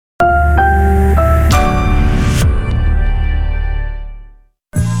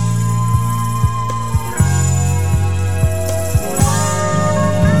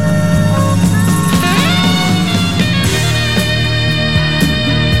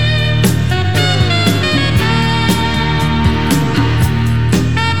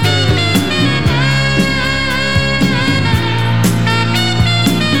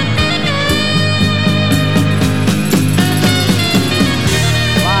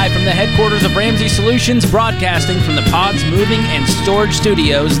From the headquarters of Ramsey Solutions, broadcasting from the Pods Moving and Storage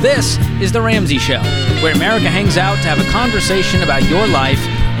Studios, this is The Ramsey Show, where America hangs out to have a conversation about your life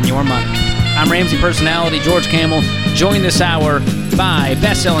and your money. I'm Ramsey personality George Kamel, joined this hour by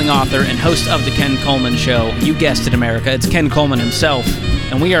best-selling author and host of The Ken Coleman Show. You guessed it, America. It's Ken Coleman himself.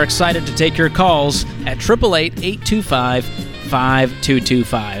 And we are excited to take your calls at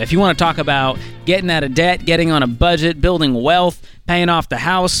 888-825-5225. If you want to talk about getting out of debt, getting on a budget, building wealth, paying off the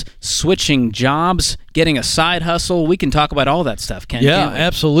house, switching jobs, getting a side hustle, we can talk about all that stuff, Ken. Yeah,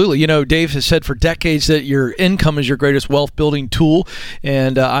 absolutely. You know, Dave has said for decades that your income is your greatest wealth-building tool,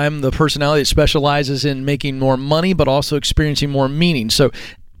 and I'm the personality that specializes in making more money but also experiencing more meaning. So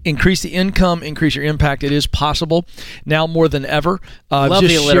increase the income, increase your impact. It is possible now more than ever. Love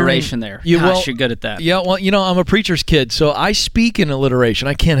the alliteration there. Gosh, you're good at that. Yeah, well, you know, I'm a preacher's kid, so I speak in alliteration.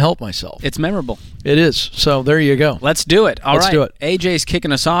 I can't help myself. It's memorable. It is. So there you go. Let's do it. Let's do it. AJ's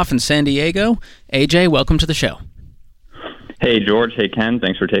kicking us off in San Diego. AJ, welcome to the show. Hey, George. Hey, Ken.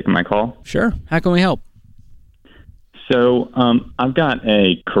 Thanks for taking my call. Sure. How can we help? So I've got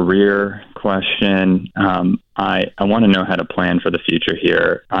a career question. I want to know how to plan for the future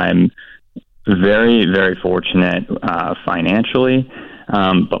here. I'm very, very fortunate financially,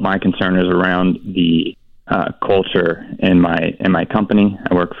 but my concern is around the culture in my company.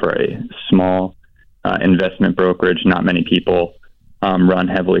 I work for a small investment brokerage. Not many people run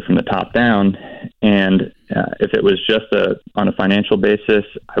heavily from the top down, and if it was just on a financial basis,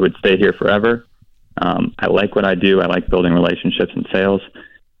 I would stay here forever. I like what I do. I like building relationships and sales.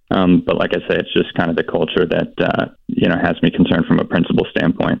 But like I say, it's just kind of the culture that, has me concerned from a principal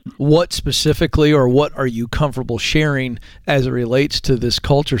standpoint. What specifically, or what are you comfortable sharing as it relates to this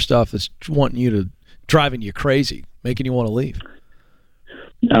culture stuff that's driving you crazy, making you want to leave?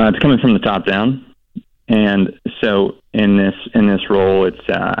 It's coming from the top down. And so in this role, it's,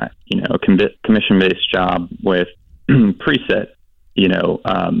 a commission-based job with preset,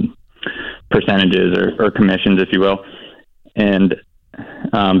 percentages or commissions, if you will. And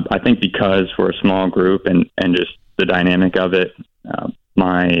I think because we're a small group and just the dynamic of it,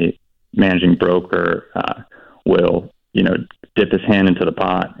 my managing broker will, dip his hand into the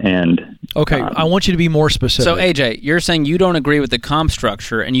pot. And okay, I want you to be more specific. So, AJ, you're saying you don't agree with the comp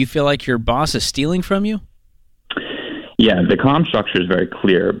structure and you feel like your boss is stealing from you? Yeah, the comp structure is very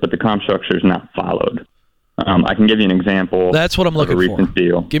clear, but the comp structure is not followed. I can give you an example. That's what I'm looking for. A recent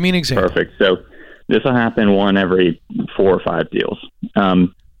deal. Give me an example. Perfect. So this will happen one every 4 or 5 deals,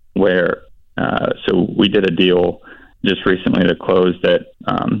 where so we did a deal just recently that closed that,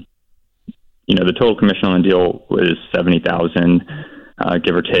 the total commission on the deal was $70,000,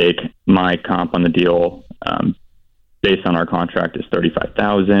 give or take. My comp on the deal, based on our contract, is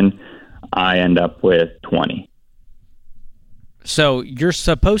 $35,000. I end up with $20,000. So you're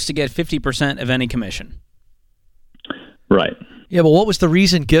supposed to get 50% of any commission. Right. Yeah, but what was the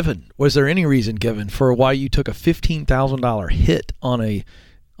reason given? Was there any reason given for why you took a $15,000 hit on a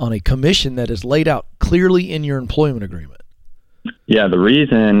commission that is laid out clearly in your employment agreement? Yeah, the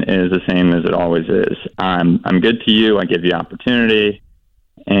reason is the same as it always is. I'm good to you. I give you opportunity,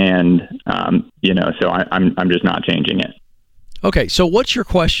 and so I'm just not changing it. Okay, so what's your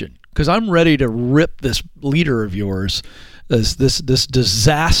question? Because I'm ready to rip this leader of yours. This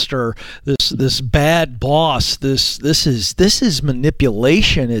disaster, this bad boss, this is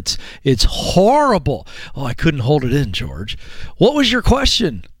manipulation. It's horrible. Oh, I couldn't hold it in, George. What was your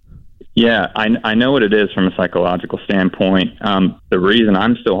question? Yeah, I know what it is from a psychological standpoint. The reason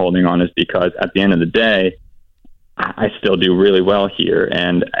I'm still holding on is because at the end of the day, I still do really well here,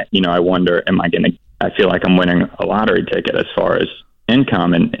 and I wonder, I feel like I'm winning a lottery ticket as far as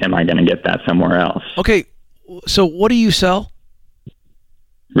income, and am I going to get that somewhere else? Okay. So what do you sell?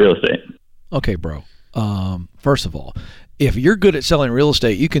 Real estate. Okay, bro. First of all, if you're good at selling real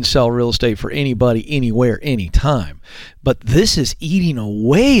estate, you can sell real estate for anybody, anywhere, anytime. But this is eating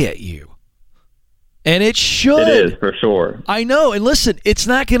away at you. And it should. It is, for sure. I know. And listen, it's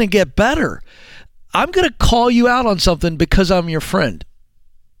not going to get better. I'm going to call you out on something because I'm your friend.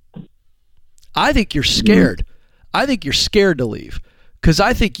 I think you're scared. I think you're scared to leave. Because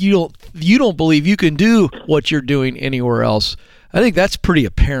I think you don't believe you can do what you're doing anywhere else. I think that's pretty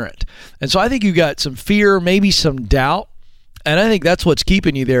apparent. And so I think you got some fear, maybe some doubt, and I think that's what's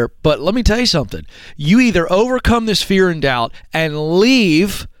keeping you there. But let me tell you something. You either overcome this fear and doubt and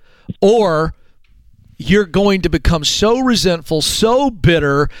leave, or you're going to become so resentful, so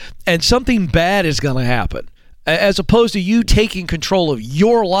bitter, and something bad is going to happen, as opposed to you taking control of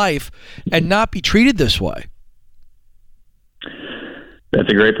your life and not be treated this way. That's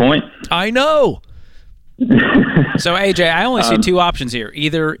a great point. I know. So, AJ, I only see two options here.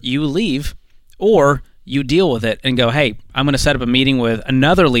 Either you leave or you deal with it and go, hey, I'm going to set up a meeting with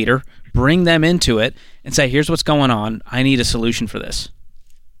another leader, bring them into it, and say, here's what's going on. I need a solution for this.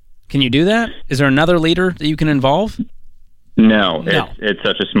 Can you do that? Is there another leader that you can involve? No. It's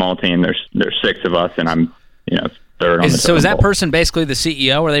such a small team. There's 6 of us, and I'm third on the So is that person basically the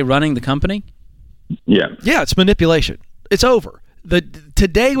CEO? Are they running the company? Yeah. Yeah, it's manipulation. It's over.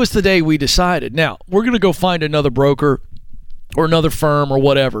 Today was the day we decided. Now, we're going to go find another broker or another firm or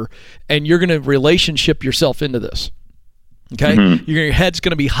whatever, and you're going to relationship yourself into this. Okay? Mm-hmm. Your head's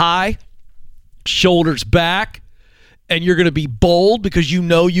going to be high, shoulders back, and you're going to be bold because you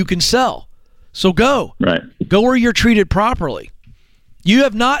know you can sell. So go. Right. Go where you're treated properly. You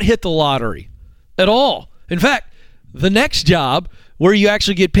have not hit the lottery at all. In fact, the next job where you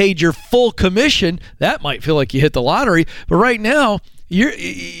actually get paid your full commission, that might feel like you hit the lottery, but right now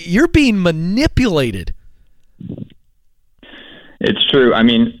you're being manipulated. It's true. I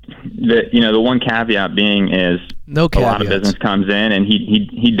mean, the one caveat being is no caveats. A lot of business comes in and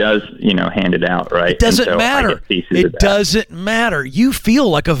he does, hand it out, right? It doesn't matter. It doesn't matter. You feel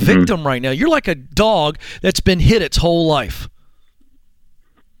like a victim right now. You're like a dog that's been hit its whole life.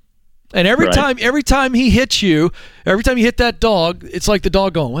 And every time he hits you, every time you hit that dog, it's like the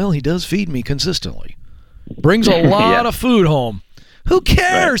dog going, well, he does feed me consistently. Brings a lot of food home. Who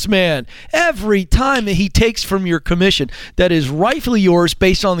cares, man? Every time that he takes from your commission that is rightfully yours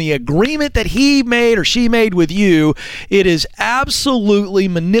based on the agreement that he made or she made with you, it is absolutely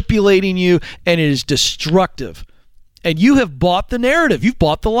manipulating you, and it is destructive. And you have bought the narrative. You've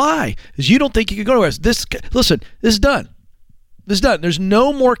bought the lie. Because you don't think you can go to this. Listen, this is done. This is done. There's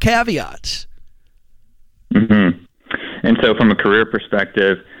no more caveats. Mm-hmm. And so from a career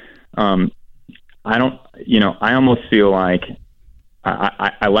perspective, I almost feel like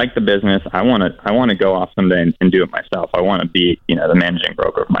I like the business. I want to go off someday and do it myself. I want to be, the managing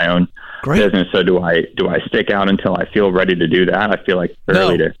broker of my own business. So do I stick out until I feel ready to do that? I feel like it's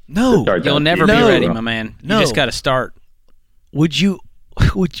early to start. You'll never be ready, my man. You just got to start. Would you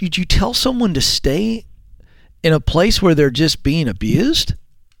tell someone to stay in a place where they're just being abused?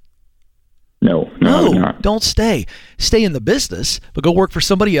 No, don't stay. Stay in the business, but go work for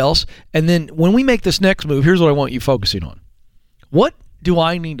somebody else. And then when we make this next move, here's what I want you focusing on. What do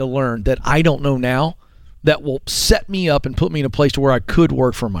I need to learn that I don't know now that will set me up and put me in a place to where I could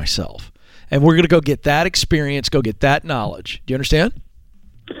work for myself? And we're going to go get that experience, go get that knowledge. Do you understand?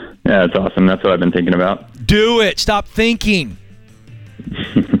 Yeah, that's awesome. That's what I've been thinking about. Do it. Stop thinking.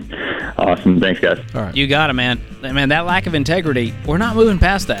 Awesome. Thanks, guys. All right. You got it, man. Man, that lack of integrity, we're not moving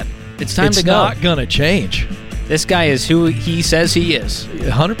past that. It's time to go. It's not going to change. This guy is who he says he is.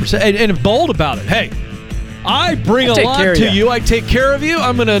 100%. And bold about it. Hey, I bring a lot to you. I take care of you.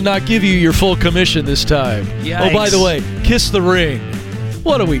 I'm going to not give you your full commission this time. Yikes. Oh, by the way, kiss the ring.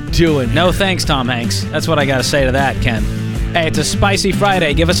 What are we doing? No thanks, Tom Hanks. That's what I got to say to that, Ken. Hey, it's a spicy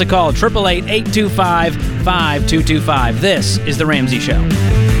Friday. Give us a call, 888-825-5225. This is The Ramsey Show.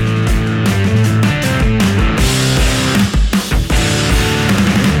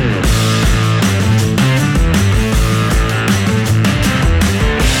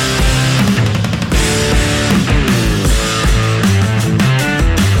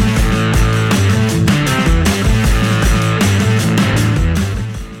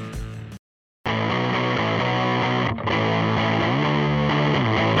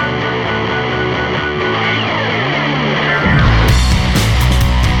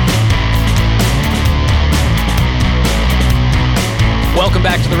 Welcome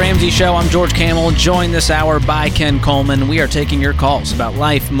back to The Ramsey Show. I'm George Kamel, joined this hour by Ken Coleman. We are taking your calls about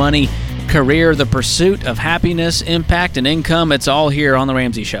life, money, career, the pursuit of happiness, impact, and income. It's all here on The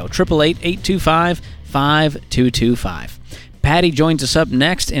Ramsey Show. 888-825-5225. Patty joins us up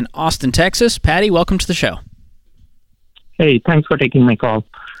next in Austin, Texas. Patty, welcome to the show. Hey, thanks for taking my call.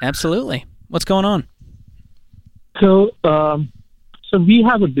 Absolutely. What's going on? So we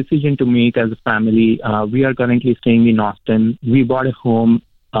have a decision to make as a family. We are currently staying in Austin. We bought a home.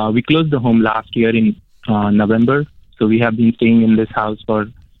 We closed the home last year in November. So we have been staying in this house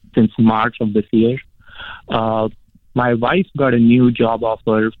since March of this year. My wife got a new job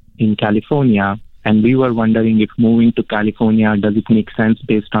offer in California, and we were wondering if moving to California, does it make sense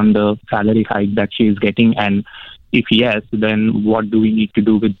based on the salary hike that she is getting? And if yes, then what do we need to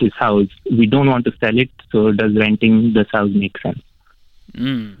do with this house? We don't want to sell it, so does renting this house make sense?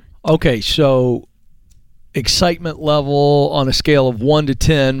 Okay, so excitement level on a scale of 1 to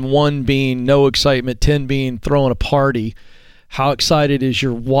 10, 1 being no excitement, 10 being throwing a party. How excited is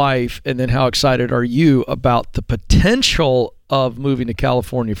your wife, and then how excited are you about the potential of moving to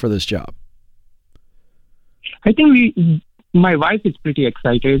California for this job? I think my wife is pretty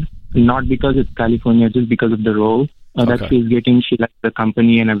excited, not because it's California, just because of the role that she's getting. She likes the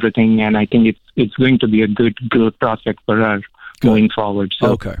company and everything, and I think it's going to be a good growth prospect for her going forward.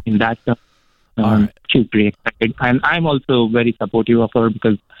 So in that term, she's pretty excited. And I'm also very supportive of her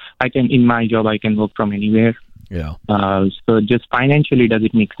because in my job, I can work from anywhere. Yeah. So just financially, does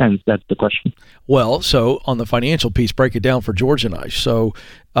it make sense? That's the question. Well, so on the financial piece, break it down for George and I. So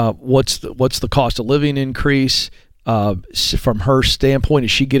what's the cost of living increase from her standpoint?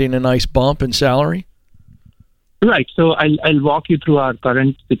 Is she getting a nice bump in salary? Right. So I'll walk you through our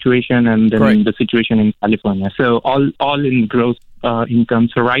current situation and then the situation in California. So all in gross income.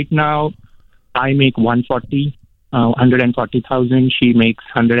 So right now, I make $140,000. She makes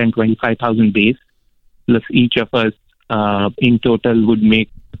 $125,000 base. Plus each of us in total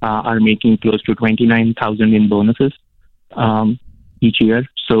are making close to $29,000 in bonuses each year.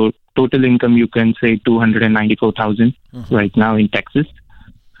 So total income, you can say $294,000 right now in Texas.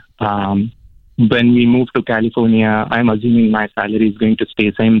 When we move to California, I'm assuming my salary is going to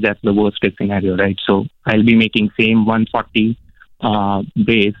stay same. That's the worst case scenario, right? So I'll be making same 140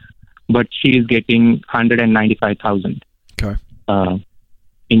 base, but she is getting $195,000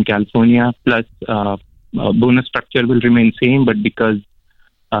 in California. Plus bonus structure will remain same, but because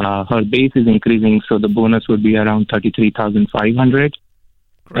her base is increasing, so the bonus would be around $33,500.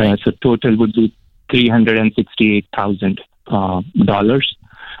 So total would be $368,000.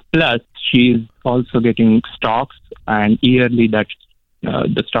 Plus, she's also getting stocks, and yearly the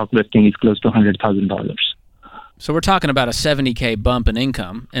stock vesting is close to $100,000. So we're talking about a $70K bump in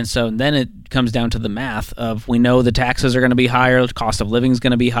income, and so then it comes down to the math of we know the taxes are going to be higher, the cost of living is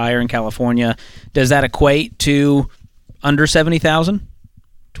going to be higher in California. Does that equate to under $70,000,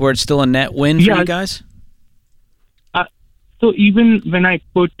 to where it's still a net win for you guys? So even when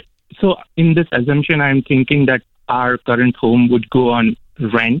in this assumption, I'm thinking that our current home would go on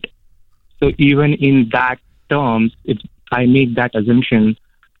rent. So even in that terms, if I make that assumption,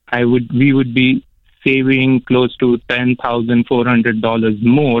 we would be saving close to $10,400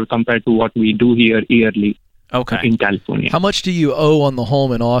 more compared to what we do here yearly in California. How much do you owe on the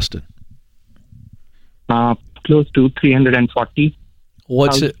home in Austin? Close to $340,000.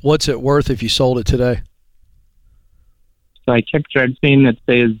 What's it worth if you sold it today? So I checked Redfin. It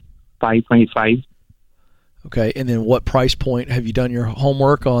says $525,000. Okay, and then what price point have you done your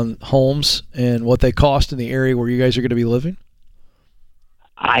homework on homes and what they cost in the area where you guys are going to be living?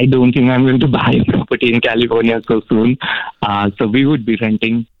 I don't think I'm going to buy a property in California so soon. So we would be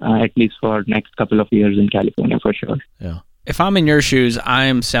renting at least for next couple of years in California for sure. Yeah. If I'm in your shoes,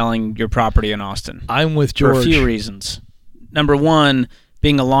 I'm selling your property in Austin. I'm with George. For a few reasons. Number one,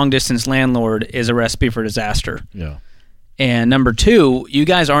 being a long-distance landlord is a recipe for disaster. Yeah. And number two, you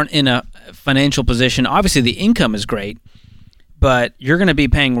guys aren't in a financial position. Obviously, the income is great, but you're going to be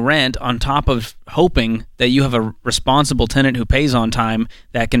paying rent on top of hoping that you have a responsible tenant who pays on time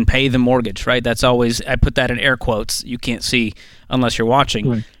that can pay the mortgage, right? That's always, I put that in air quotes. You can't see unless you're watching.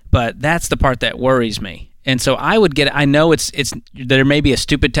 Right. But that's the part that worries me. And so I know it's there may be a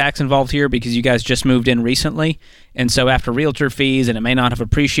stupid tax involved here because you guys just moved in recently. And so after realtor fees, and it may not have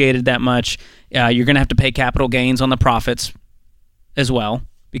appreciated that much, you're going to have to pay capital gains on the profits as well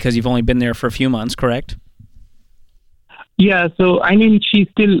because you've only been there for a few months, correct? Yeah, so I mean, she's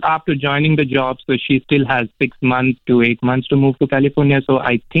still, after joining the job, so she still has 6 months to 8 months to move to California. So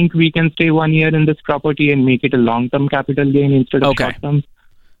I think we can stay 1 year in this property and make it a long-term capital gain instead of short-term.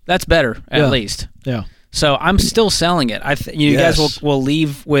 That's better, at least. Yeah. So I'm still selling it. You guys will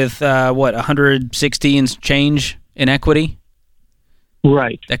leave with, 160 and change in equity?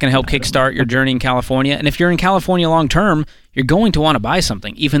 Right. That can help kickstart your journey in California. And if you're in California long term, you're going to want to buy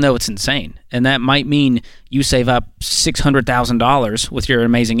something, even though it's insane. And that might mean you save up $600,000 with your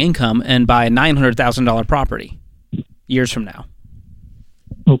amazing income and buy a $900,000 property years from now.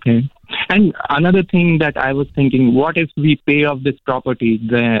 Okay. And another thing that I was thinking, what if we pay off this property?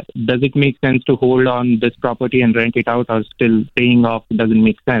 Does it make sense to hold on this property and rent it out, or still paying off doesn't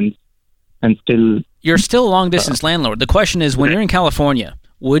make sense? And still... You're still a long-distance landlord. The question is, when you're in California,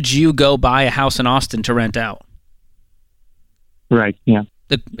 would you go buy a house in Austin to rent out? Right, yeah.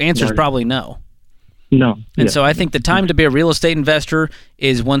 The answer is probably no. No. And so I think the time to be a real estate investor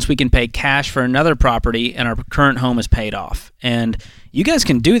is once we can pay cash for another property and our current home is paid off. And you guys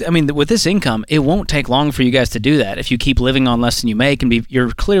can do that. I mean, with this income, it won't take long for you guys to do that if you keep living on less than you make.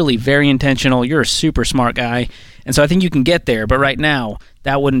 You're clearly very intentional. You're a super smart guy. And so I think you can get there. But right now,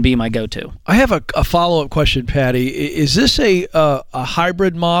 that wouldn't be my go-to. I have a follow-up question, Patty. Is this a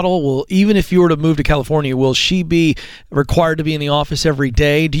hybrid model? Will, even if you were to move to California, will she be required to be in the office every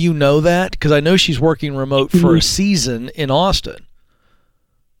day? Do you know that? Because I know she's working remote for a season in Austin.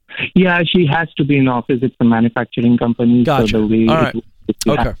 Yeah, she has to be in office. It's a manufacturing company. Gotcha. So the way all right.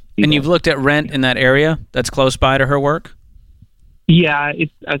 Okay. And you've looked at rent in that area that's close by to her work? Yeah,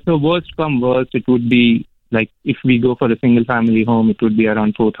 it's so worst come worst, it would be like if we go for a single family home, it would be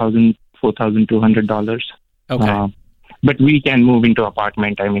around $4,200. Okay. But we can move into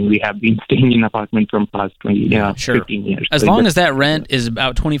apartment. I mean, we have been staying in apartment from past 15 years. As long as that rent is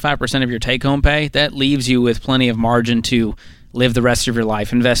about 25% of your take-home pay, that leaves you with plenty of margin to live the rest of your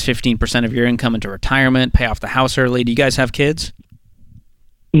life, invest 15% of your income into retirement, pay off the house early. Do you guys have kids?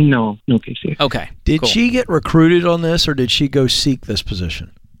 No kids yet. Okay. Did she get recruited on this, or did she go seek this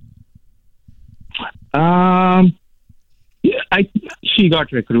position? She got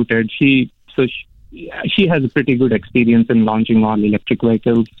recruited. She has a pretty good experience in launching all electric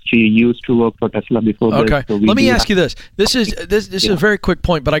vehicles. She used to work for Tesla before this. Okay. So Let me ask you this. This is a very quick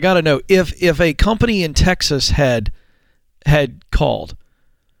point, but I got to know if a company in Texas had called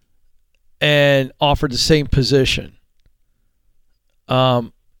and offered the same position,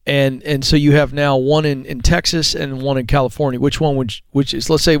 and so you have now one in Texas and one in California. Which is,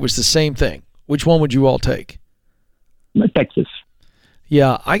 let's say it was the same thing. Which one would you all take? Texas.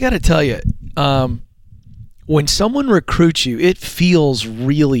 Yeah, I got to tell you, when someone recruits you, it feels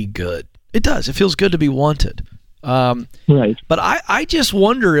really good. It does. It feels good to be wanted. Right. But I just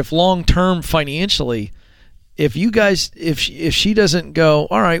wonder if long-term financially, if she doesn't go,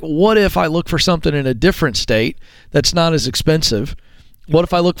 all right, what if I look for something in a different state that's not as expensive? What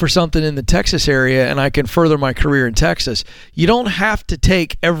if I look for something in the Texas area and I can further my career in Texas? You don't have to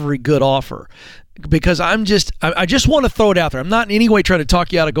take every good offer, because I just want to throw it out there. I'm not in any way trying to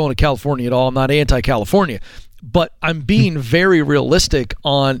talk you out of going to California at all. I'm not anti-California, but I'm being very realistic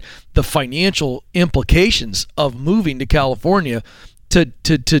on the financial implications of moving to California to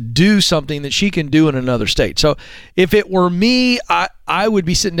do something that she can do in another state. So if it were me, I would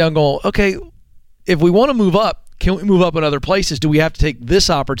be sitting down going, okay, if we want to move up, can we move up in other places? Do we have to take this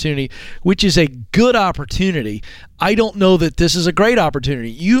opportunity, which is a good opportunity? I don't know that this is a great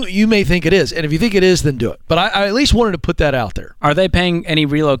opportunity. You may think it is, and if you think it is, then do it. But I at least wanted to put that out there. Are they paying any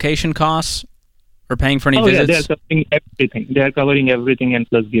relocation costs or paying for any visits? Yeah, they're covering everything. They're covering everything and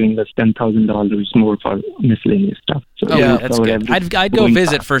plus giving us $10,000 more for miscellaneous stuff. So yeah, that's good. I'd go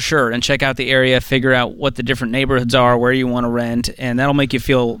visit for sure and check out the area, figure out what the different neighborhoods are, where you want to rent, and that'll make you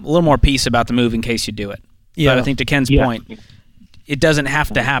feel a little more peace about the move in case you do it. Yeah. But I think to Ken's point, it doesn't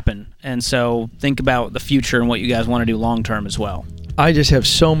have to happen. And so think about the future and what you guys want to do long term as well. I just have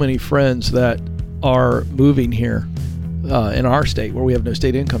so many friends that are moving here in our state where we have no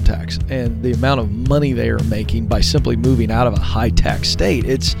state income tax, and the amount of money they are making by simply moving out of a high tax state,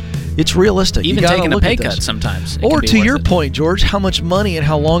 it's realistic. Even taking a pay cut sometimes. Or to your point, George, how much money and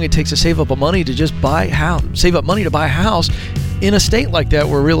how long it takes to save up money to just save up money to buy a house in a state like that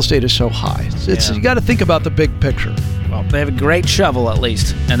where real estate is so high. You got to think about the big picture. Well, they have a great shovel at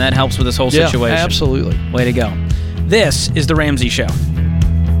least, and that helps with this whole situation. Yeah, absolutely. Way to go. This is The Ramsey Show.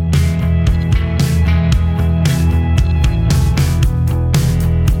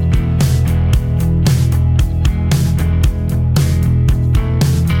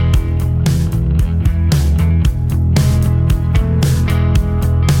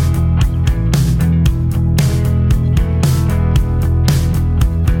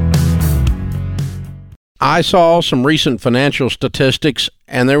 I saw some recent financial statistics,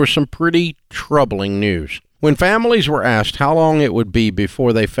 and there was some pretty troubling news. When families were asked how long it would be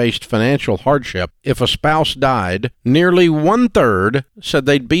before they faced financial hardship if a spouse died, nearly 1/3 said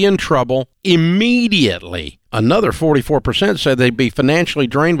they'd be in trouble immediately. Another 44% said they'd be financially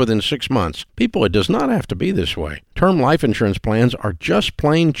drained within 6 months. People, it does not have to be this way. Term life insurance plans are just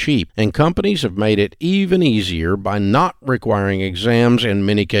plain cheap, and companies have made it even easier by not requiring exams in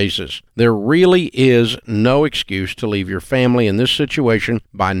many cases. There really is no excuse to leave your family in this situation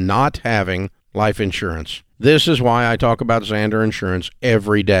by not having life insurance. This is why I talk about Zander Insurance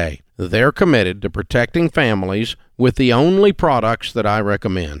every day. They're committed to protecting families with the only products that I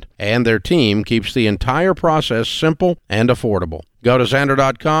recommend, and their team keeps the entire process simple and affordable. Go to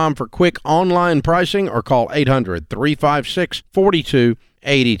Zander.com for quick online pricing or call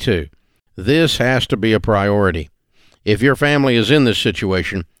 800-356-4282. This has to be a priority. If your family is in this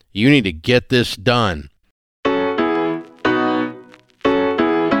situation, you need to get this done.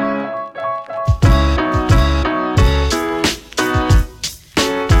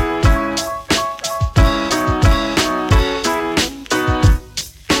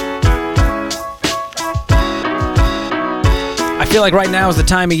 feel like right now is the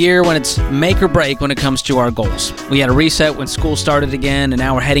time of year when it's make or break when it comes to our goals. We had a reset when school started again, and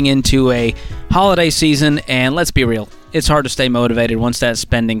now we're heading into a holiday season, and let's be real, it's hard to stay motivated once that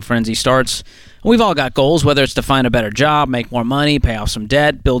spending frenzy starts. We've all got goals, whether it's to find a better job, make more money, pay off some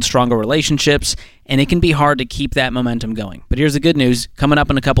debt, build stronger relationships, and it can be hard to keep that momentum going. But here's the good news. Coming up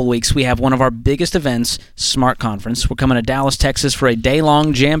in a couple of weeks, we have one of our biggest events, Smart Conference. We're coming to Dallas, Texas for a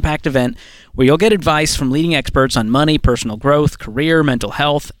day-long, jam-packed event where you'll get advice from leading experts on money, personal growth, career, mental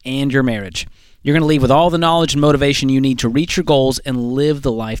health, and your marriage. You're going to leave with all the knowledge and motivation you need to reach your goals and live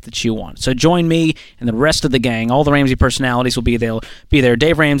the life that you want. So join me and the rest of the gang. All the Ramsey personalities will be there.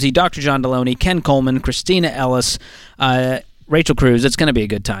 Dave Ramsey, Dr. John Deloney, Ken Coleman, Christina Ellis, Rachel Cruz. It's going to be a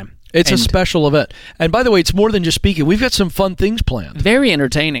good time. It's a special event. And by the way, it's more than just speaking. We've got some fun things planned. Very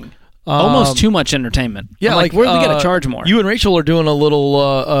entertaining. Almost too much entertainment. Yeah, we got to charge more. You and Rachel are doing a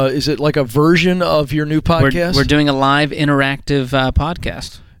little, is it like a version of your new podcast? We're doing a live interactive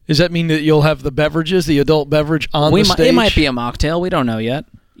podcast. Does that mean that you'll have the beverages, the adult beverage on the stage? It might be a mocktail. We don't know yet.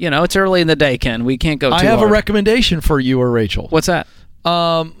 You know, it's early in the day, Ken. We can't go too hard. I have a recommendation for you or Rachel. What's that?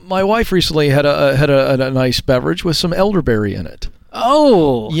 My wife recently had a nice beverage with some elderberry in it.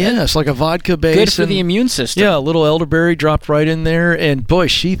 Oh. Yes, like a vodka base. Good for the immune system. Yeah, a little elderberry dropped right in there, and boy,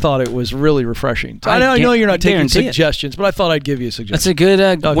 she thought it was really refreshing. I know you're not taking suggestions, but I thought I'd give you a suggestion. That's a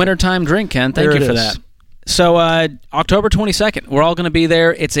good wintertime drink, Ken. Thank you for that. So October 22nd, we're all going to be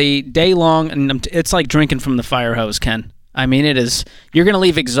there. It's a day long, and it's like drinking from the fire hose, Ken. I mean, it is. You're going to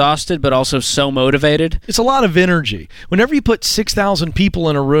leave exhausted, but also so motivated. It's a lot of energy. Whenever you put 6,000 people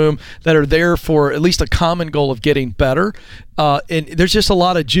in a room that are there for at least a common goal of getting better, and there's just a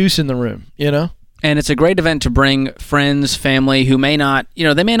lot of juice in the room, you know? And it's a great event to bring friends, family who may not,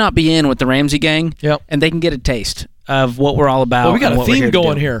 they may not be in with the Ramsey gang, and they can get a taste of what we're all about. Well, we got a theme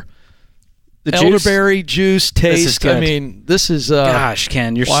going here. The elderberry juice taste. This is good. I mean, this is... Gosh,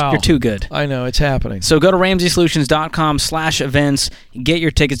 Ken, you're too good. I know, it's happening. So go to RamseySolutions.com/events. Get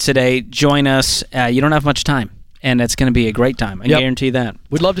your tickets today. Join us. You don't have much time, and it's going to be a great time. I guarantee that.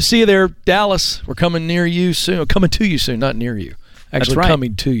 We'd love to see you there. Dallas, we're coming near you soon. Coming to you soon, not near you. Actually, that's right.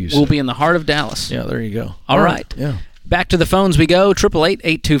 Coming to you soon. We'll be in the heart of Dallas. Yeah, there you go. All right. Yeah. Back to the phones we go.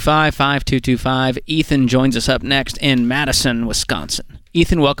 888-825-5225. Ethan joins us up next in Madison, Wisconsin.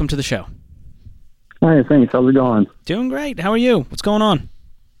 Ethan, welcome to the show. Hi, thanks. How's it going? Doing great. How are you? What's going on?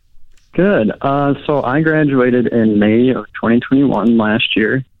 Good. So I graduated in May of 2021 last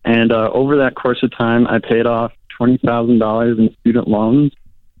year, and over that course of time, I paid off $20,000 in student loans.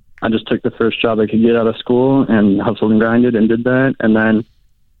 I just took the first job I could get out of school and hustled and grinded and did that, and then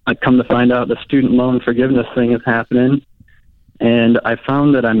I come to find out the student loan forgiveness thing is happening, and I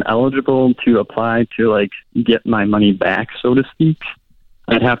found that I'm eligible to apply to get my money back, so to speak.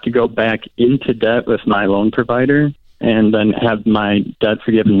 I'd have to go back into debt with my loan provider and then have my debt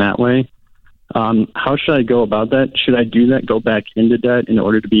forgiven that way. How should I go about that? Should I do that, go back into debt in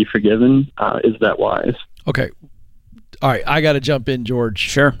order to be forgiven? Is that wise? Okay. All right. I got to jump in, George.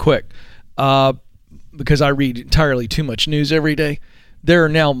 Sure. Quick. Because I read entirely too much news every day. There are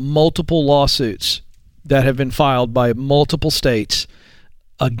now multiple lawsuits that have been filed by multiple states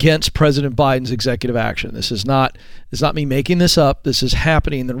against President Biden's executive action. This is not me making this up. This is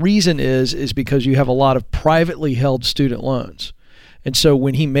happening. The reason is because you have a lot of privately held student loans. And so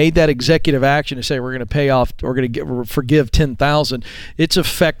when he made that executive action to say we're going to pay off, we're going to forgive 10,000, it's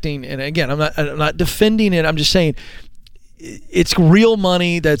affecting. And again, I'm not defending it. I'm just saying it's real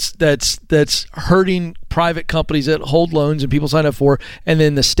money that's hurting private companies that hold loans and people sign up for, and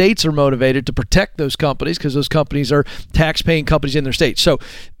then the states are motivated to protect those companies because those companies are tax-paying companies in their states. So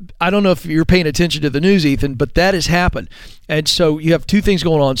I don't know if you're paying attention to the news, Ethan, but that has happened. And so you have two things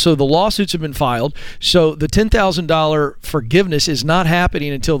going on. So the lawsuits have been filed. So the $10,000 forgiveness is not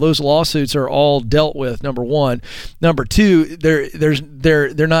happening until those lawsuits are all dealt with, number one. Number two,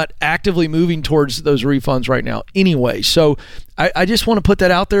 they're not actively moving towards those refunds right now anyway. So I just want to put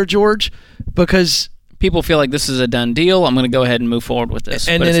that out there, George, because people feel like this is a done deal. I'm going to go ahead and move forward with this.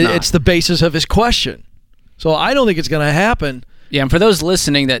 And then it's the basis of his question. So I don't think it's going to happen. Yeah, and for those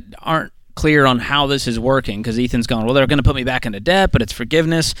listening that aren't clear on how this is working, because Ethan's gone, well, they're going to put me back into debt, but it's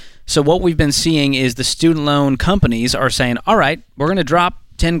forgiveness. So what we've been seeing is the student loan companies are saying, all right, we're going to drop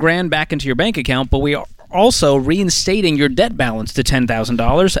 $10,000 back into your bank account, but we are also reinstating your debt balance to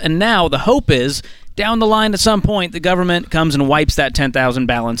 $10,000. And now the hope is down the line at some point, the government comes and wipes that $10,000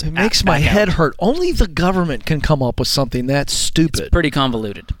 balance. It makes my head hurt. Only the government can come up with something that stupid. It's pretty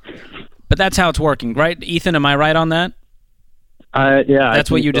convoluted. But that's how it's working, right? Ethan, am I right on that? Yeah.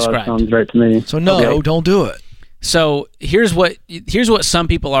 That's what you described. Sounds right to me. So no, don't do it. So here's what some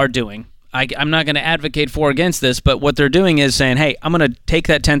people are doing. I'm not going to advocate for or against this, but what they're doing is saying, hey, I'm going to take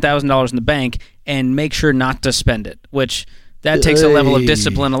that $10,000 in the bank and make sure not to spend it, which that takes a level of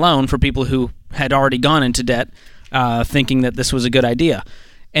discipline alone for people who had already gone into debt thinking that this was a good idea.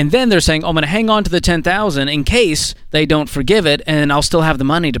 And then they're saying, I'm going to hang on to the $10,000 in case they don't forgive it, and I'll still have the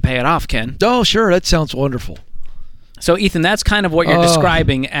money to pay it off, Ken. Oh, sure. That sounds wonderful. So, Ethan, that's kind of what you're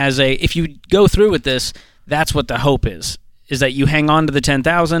describing as if you go through with this, that's what the hope is that you hang on to the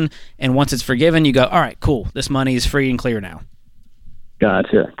 $10,000, and once it's forgiven, you go, all right, cool, this money is free and clear now.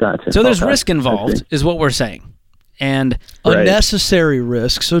 Gotcha. So there's risk involved, is what we're saying. And unnecessary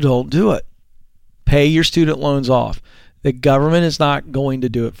risk, so don't do it. Pay your student loans off. The government is not going to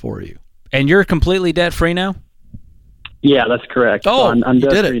do it for you. And you're completely debt-free now? Yeah, that's correct. Oh, so I'm you did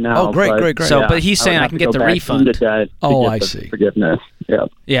debt-free it. now. Oh, great. So, but he's saying I can get the refund. I see. Forgiveness. Yeah.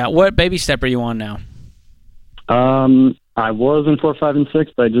 Yeah. What baby step are you on now? I was in 4, 5, and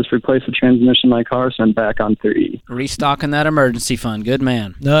 6, but I just replaced the transmission in my car, so I'm back on 3. Restocking that emergency fund. Good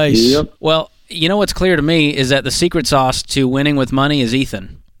man. Nice. Yep. Well, you know what's clear to me is that the secret sauce to winning with money is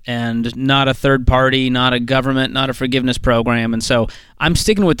Ethan, and not a third party, not a government, not a forgiveness program. And so I'm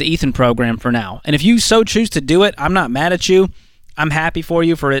sticking with the Ethan program for now. And if you so choose to do it, I'm not mad at you. I'm happy for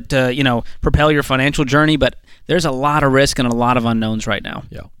you for it to, propel your financial journey, but there's a lot of risk and a lot of unknowns right now.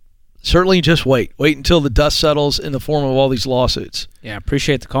 Yeah. Certainly just wait. Wait until the dust settles in the form of all these lawsuits. Yeah,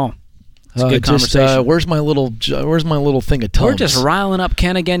 appreciate the call. It's a good conversation. Where's my little thing of Tums? We're just riling up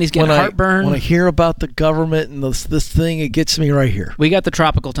Ken again. He's getting heartburn. When I hear about the government and this thing, it gets me right here. We got the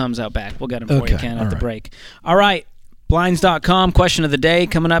tropical Tums out back. We'll get them for you, Ken, at the break. All right. Blinds.com, question of the day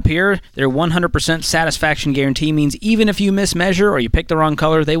coming up here. Their 100% satisfaction guarantee means even if you mismeasure or you pick the wrong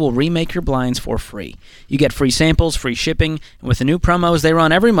color, they will remake your blinds for free. You get free samples, free shipping, and with the new promos they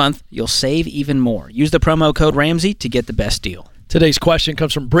run every month, you'll save even more. Use the promo code Ramsey to get the best deal. Today's question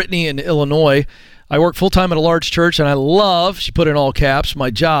comes from Brittany in Illinois. I work full-time at a large church, and I love, she put in all caps, my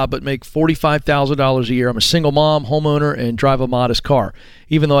job, but make $45,000 a year. I'm a single mom, homeowner, and drive a modest car.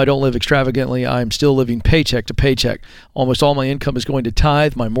 Even though I don't live extravagantly, I'm still living paycheck to paycheck. Almost all my income is going to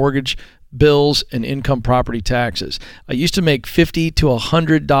tithe, my mortgage, bills, and income property taxes. I used to make $50 to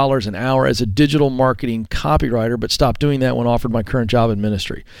 $100 an hour as a digital marketing copywriter, but stopped doing that when offered my current job in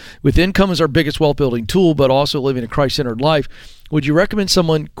ministry. With income as our biggest wealth-building tool, but also living a Christ-centered life, would you recommend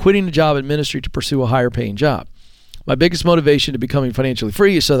someone quitting a job in ministry to pursue a higher-paying job? My biggest motivation to becoming financially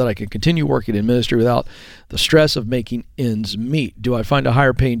free is so that I can continue working in ministry without the stress of making ends meet. Do I find a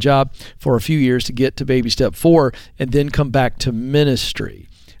higher-paying job for a few years to get to baby step 4 and then come back to ministry?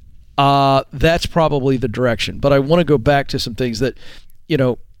 That's probably the direction. But I want to go back to some things that,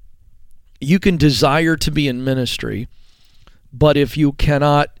 you can desire to be in ministry, but if you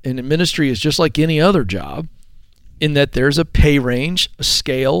cannot, and ministry is just like any other job, in that there's a pay range, a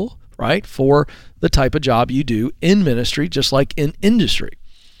scale, right, for the type of job you do in ministry, just like in industry.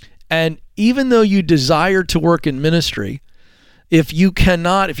 And even though you desire to work in ministry, if you're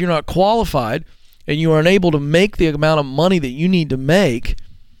not qualified and you are unable to make the amount of money that you need to make,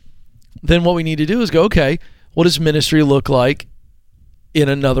 then what we need to do is go, okay, what does ministry look like in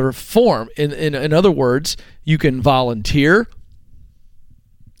another form? In other words, you can volunteer,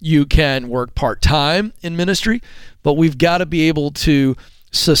 you can work part-time in ministry, but we've got to be able to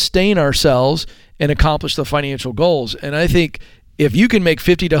sustain ourselves and accomplish the financial goals. And I think if you can make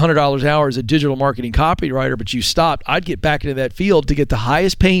 $50 to $100 an hour as a digital marketing copywriter, but you stopped, I'd get back into that field to get the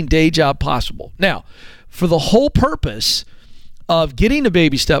highest paying day job possible. Now, for the whole purpose of getting to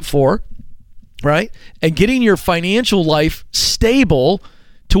baby step 4, right, and getting your financial life stable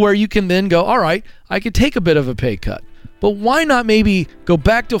to where you can then go, all right, I could take a bit of a pay cut. But why not maybe go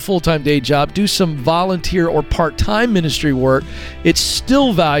back to a full-time day job, do some volunteer or part-time ministry work? It's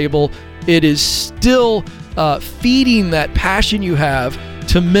still valuable. It is still feeding that passion you have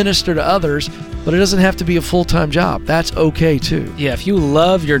to minister to others, but it doesn't have to be a full-time job. That's okay too. Yeah, if you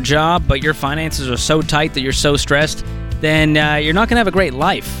love your job, but your finances are so tight that you're so stressed, then you're not going to have a great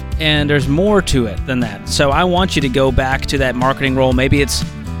life. And there's more to it than that. So I want you to go back to that marketing role. Maybe it's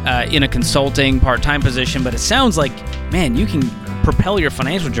in a consulting part-time position, but it sounds like, man, you can propel your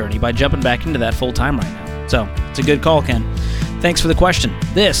financial journey by jumping back into that full-time right now. So it's a good call, Ken. Thanks for the question.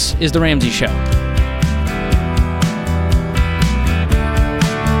 This is The Ramsey Show.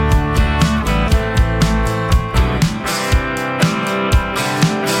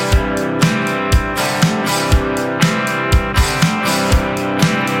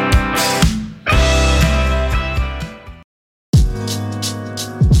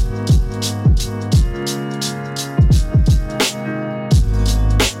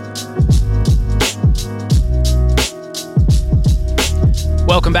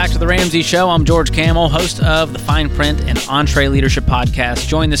 Welcome back to The Ramsey Show. I'm George Kamel, host of the Fine Print and Entree Leadership Podcast,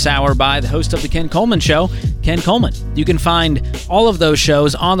 joined this hour by the host of The Ken Coleman Show, Ken Coleman. You can find all of those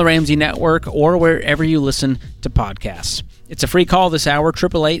shows on the Ramsey Network or wherever you listen to podcasts. It's a free call this hour,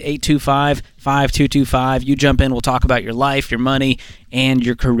 888-825-5225. You jump in, we'll talk about your life, your money, and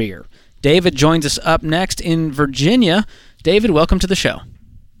your career. David joins us up next in Virginia. David, welcome to the show.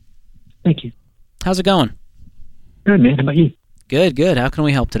 Thank you. How's it going? Good, man. How about you? Good, good. How can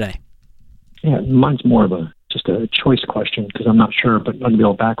we help today? Yeah, mine's more of just a choice question because I'm not sure, but I'll give you a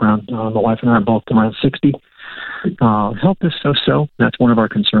little background. My wife and I are both around 60. Health is so-so. That's one of our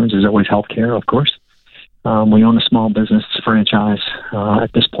concerns is always health care, of course. We own a small business franchise.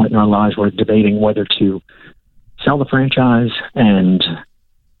 At this point in our lives, we're debating whether to sell the franchise and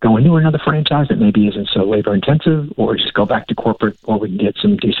go into another franchise that maybe isn't so labor-intensive, or just go back to corporate, or we can get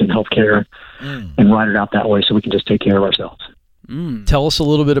some decent health care and ride it out that way so we can just take care of ourselves. Tell us a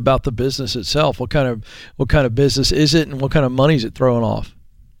little bit about the business itself. What kind of business is it, and what kind of money is it throwing off?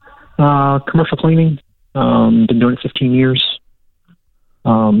 Commercial cleaning. Been doing it 15 years.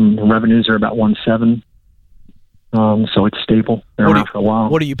 Revenues are about 1.7. So it's stable. Been around for a while.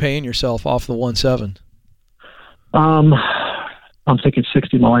 What are you paying yourself off the 1.7? I'm thinking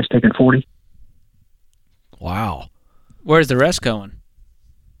 60. My wife's taking 40. Wow. Where's the rest going?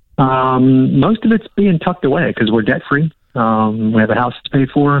 Most of it's being tucked away because we're debt free. We have a house that's paid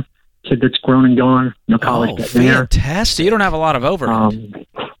for, kid that's grown and gone, no college debt there. Fantastic. So you don't have a lot of overhead.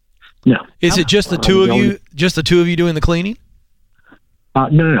 No. Is it just the two of you? Just the two of you doing the cleaning?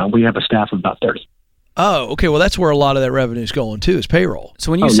 No. We have a staff of about 30. Oh, okay. Well, that's where a lot of that revenue is going too, is payroll.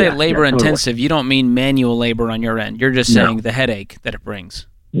 So when you say labor intensive, you don't mean manual labor on your end. You're just saying the headache that it brings.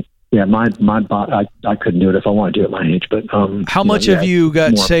 Yeah, my I couldn't do it if I wanted to do it at my age. But how much have you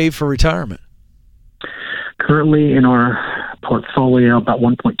got saved for retirement? Currently in our portfolio, about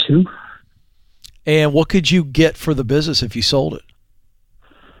 1.2. And what could you get for the business if you sold it?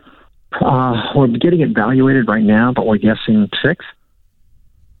 We're getting it valuated right now, but we're guessing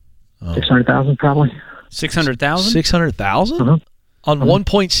 600,000 probably. 600,000? 600,000 on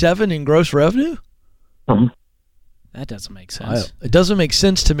 1.7 in gross revenue? That doesn't make sense. It doesn't make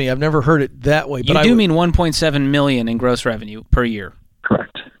sense to me. I've never heard it that way. But you mean 1.7 million in gross revenue per year?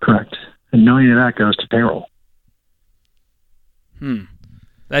 Correct. And $1 million of that goes to payroll.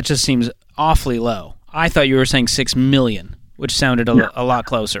 That just seems awfully low. I thought you were saying 6 million, which sounded a lot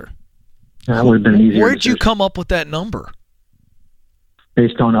closer. That would have been easier. Where'd you come up with that number?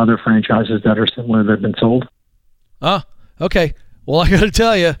 Based on other franchises that are similar that have been sold. Okay. Well, I got to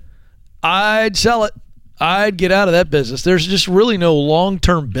tell you, I'd sell it. I'd get out of that business. There's just really no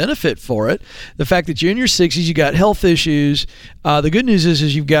long-term benefit for it. The fact that you're in your 60s, you got health issues. The good news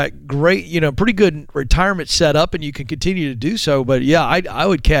is you've got great, pretty good retirement set up, and you can continue to do so. But yeah, I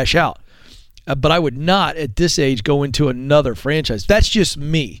would cash out. But I would not at this age go into another franchise. That's just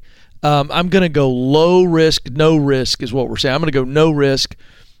me. I'm going to go low risk, no risk is what we're saying. I'm going to go no risk.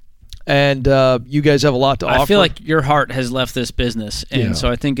 And you guys have a lot to offer. I feel like your heart has left this business, and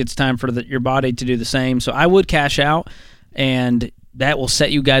so I think it's time for your body to do the same. So I would cash out, and that will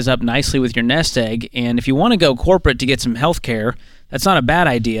set you guys up nicely with your nest egg. And if you want to go corporate to get some health care, that's not a bad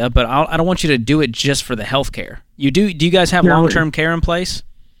idea, but I don't want you to do it just for the health care. Do you guys have long-term care in place?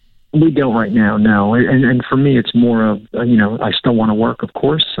 We don't right now, no. And for me, it's more of, I still want to work, of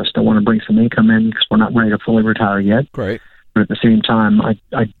course. I still want to bring some income in because we're not ready to fully retire yet. Great. But at the same time,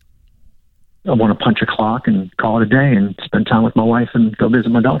 I want to punch a clock and call it a day and spend time with my wife and go visit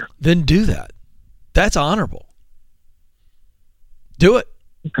my daughter. Then do that. That's honorable. Do it.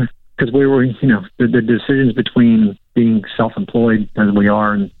 Because we were, the decisions between being self-employed as we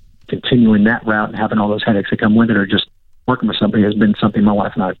are and continuing that route and having all those headaches that come with it, or just working with somebody has been something my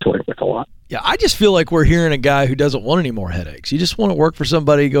wife and I have toyed with a lot. Yeah, I just feel like we're hearing a guy who doesn't want any more headaches. You just want to work for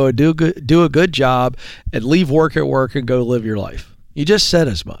somebody, go do a good job, and leave work at work and go live your life. You just said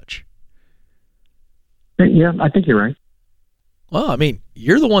as much. Yeah, I think you're right. Well, I mean,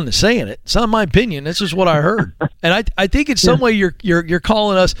 you're the one that's saying it. It's not my opinion. This is what I heard, and I think in some way you're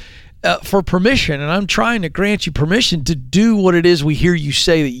calling us for permission, and I'm trying to grant you permission to do what it is we hear you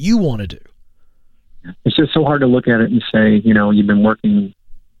say that you want to do. It's just so hard to look at it and say, you've been working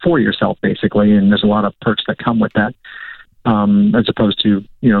for yourself basically, and there's a lot of perks that come with that, as opposed to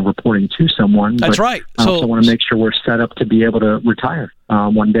reporting to someone. That's right. I also want to make sure we're set up to be able to retire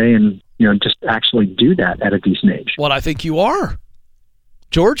one day and just actually do that at a decent age. Well, I think you are.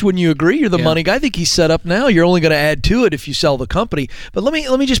 George, wouldn't you agree? You're the money guy. I think he's set up now. You're only going to add to it if you sell the company. But let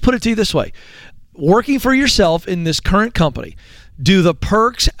me just put it to you this way. Working for yourself in this current company, do the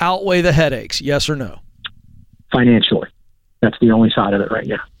perks outweigh the headaches? Yes or no? Financially. That's the only side of it right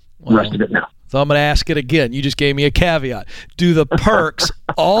now. The rest of it, no. So I'm going to ask it again. You just gave me a caveat. Do the perks,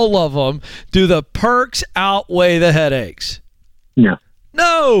 all of them, do the perks outweigh the headaches? No.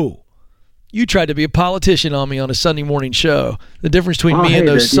 No. You tried to be a politician on me on a Sunday morning show. The difference between me and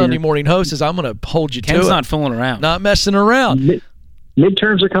those Sunday morning hosts is I'm going to hold you to it. Ken's not fooling around. Not messing around.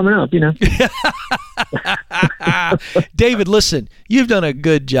 Midterms are coming up, David, listen, you've done a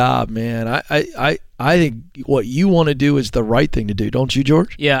good job, man. I think what you want to do is the right thing to do. Don't you,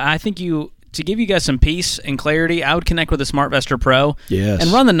 George? Yeah, I think to give you guys some peace and clarity, I would connect with a SmartVestor Pro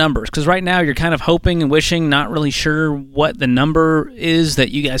and run the numbers, because right now you're kind of hoping and wishing, not really sure what the number is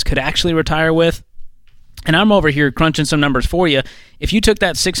that you guys could actually retire with. And I'm over here crunching some numbers for you. If you took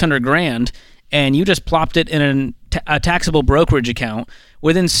that $600,000 and you just plopped it in a taxable brokerage account,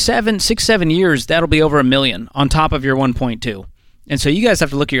 within 7 years, that'll be over $1 million on top of your 1.2. And so you guys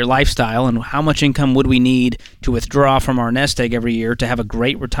have to look at your lifestyle and how much income would we need to withdraw from our nest egg every year to have a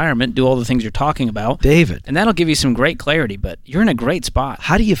great retirement, do all the things you're talking about. David. And that'll give you some great clarity, but you're in a great spot.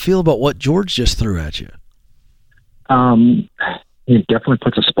 How do you feel about what George just threw at you? It definitely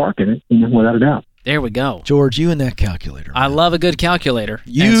puts a spark in it, without a doubt. There we go. George, you and that calculator. I love a good calculator.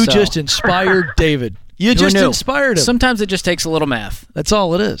 You just inspired David. You just inspired him. Sometimes it just takes a little math. That's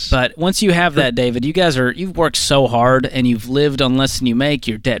all it is. But once you have that, David, you've worked so hard and you've lived on less than you make.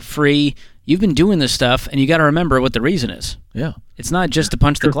 You're debt free. You've been doing this stuff, and you got to remember what the reason is. Yeah, it's not just to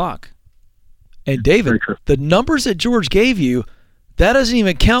punch the clock. And David, the numbers that George gave you, that doesn't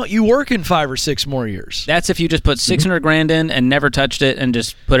even count you working 5 or 6 more years. That's if you just put $600,000 in and never touched it and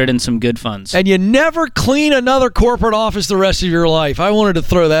just put it in some good funds. And you never clean another corporate office the rest of your life. I wanted to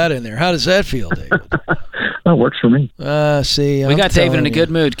throw that in there. How does that feel, David? That works for me. See, we got David in a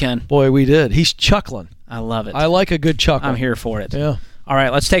good mood, Ken. Boy, we did. He's chuckling. I love it. I like a good chuckle. I'm here for it. Yeah. All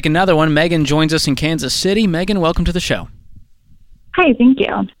right, let's take another one. Megan joins us in Kansas City. Megan, welcome to the show. Hi, thank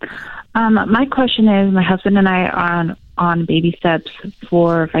you. My question is, my husband and I are on baby steps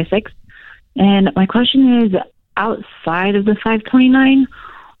 4, 5, 6, and my question is, outside of the 529,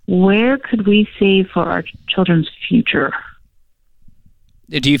 where could we save for our children's future?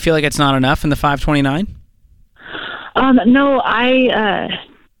 Do you feel like it's not enough in the 529? No,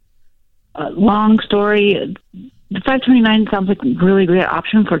 long story. The 529 sounds like a really great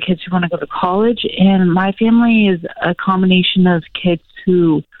option for kids who want to go to college, and my family is a combination of kids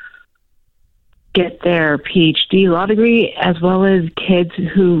who get their PhD law degree, as well as kids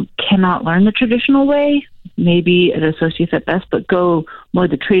who cannot learn the traditional way, maybe an associate's at best, but go more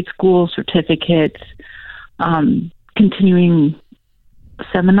the trade school, certificates, continuing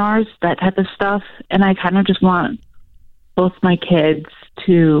seminars, that type of stuff. And I kind of just want both my kids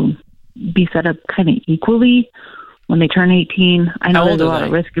to be set up kind of equally when they turn 18. I know there's a lot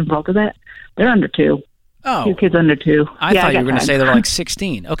of risk involved with that. They're under 2. Oh. 2 kids under 2. I thought you were going to say they're like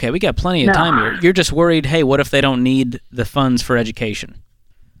 16. Okay, we got plenty of time here. You're just worried, hey, what if they don't need the funds for education?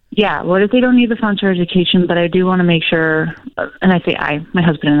 Yeah, what if they don't need the funds for education, but I do want to make sure, and I say my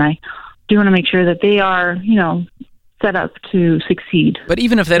husband and I, do want to make sure that they are, set up to succeed. But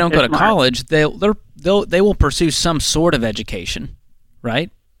even if they don't go to college, they will pursue some sort of education,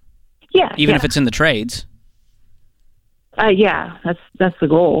 right? Yeah. Even if it's in the trades. Yeah, that's the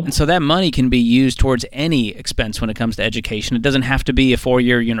goal. And so that money can be used towards any expense when it comes to education. It doesn't have to be a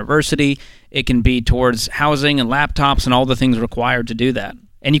 4-year university. It can be towards housing and laptops and all the things required to do that.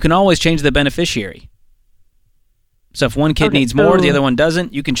 And you can always change the beneficiary. So if one kid needs more, the other one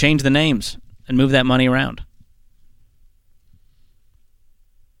doesn't, you can change the names and move that money around.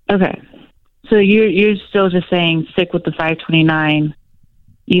 Okay. So you're still just saying stick with the 529,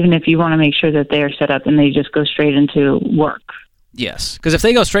 even if you want to make sure that they are set up and they just go straight into work. Yes, because if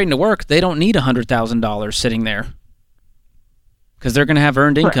they go straight into work, they don't need $100,000 sitting there, because they're going to have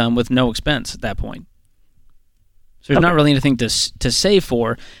earned income with no expense at that point. So there's not really anything to save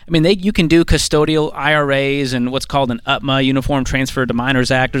for. I mean, you can do custodial IRAs and what's called an UTMA, Uniform Transfer to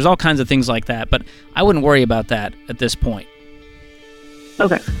Minors Act. There's all kinds of things like that, but I wouldn't worry about that at this point.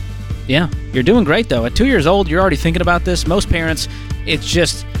 Okay. Yeah, you're doing great, though. At 2 years old, you're already thinking about this. Most parents, it's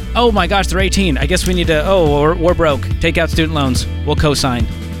just, oh my gosh, they're 18. I guess we need to, we're broke. Take out student loans. We'll co-sign.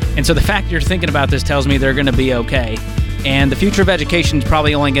 And so the fact you're thinking about this tells me they're going to be okay. And the future of education is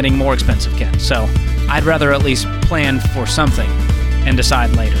probably only getting more expensive, Ken. So I'd rather at least plan for something and decide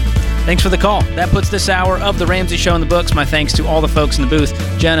later. Thanks for the call. That puts this hour of The Ramsey Show in the books. My thanks to all the folks in the booth,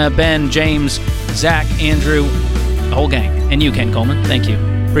 Jenna, Ben, James, Zach, Andrew, the whole gang. And you, Ken Coleman. Thank you.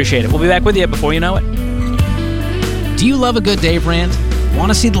 Appreciate it. We'll be back with you before you know it. Do you love a good Dave rant?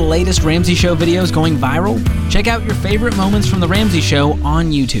 Want to see the latest Ramsey Show videos going viral? Check out your favorite moments from The Ramsey Show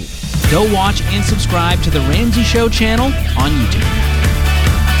on YouTube. Go watch and subscribe to The Ramsey Show channel on YouTube.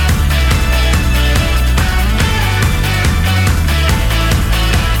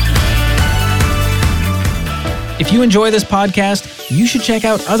 If you enjoy this podcast, you should check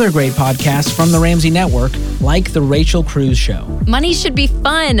out other great podcasts from the Ramsey Network, like The Rachel Cruz Show. Money should be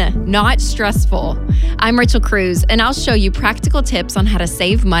fun, not stressful. I'm Rachel Cruz, and I'll show you practical tips on how to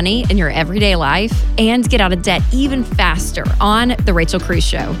save money in your everyday life and get out of debt even faster on The Rachel Cruz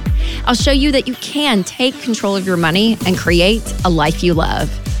Show. I'll show you that you can take control of your money and create a life you love.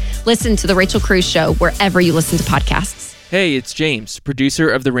 Listen to The Rachel Cruz Show wherever you listen to podcasts. Hey, it's James, producer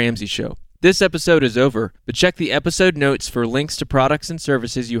of The Ramsey Show. This episode is over, but check the episode notes for links to products and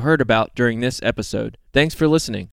services you heard about during this episode. Thanks for listening.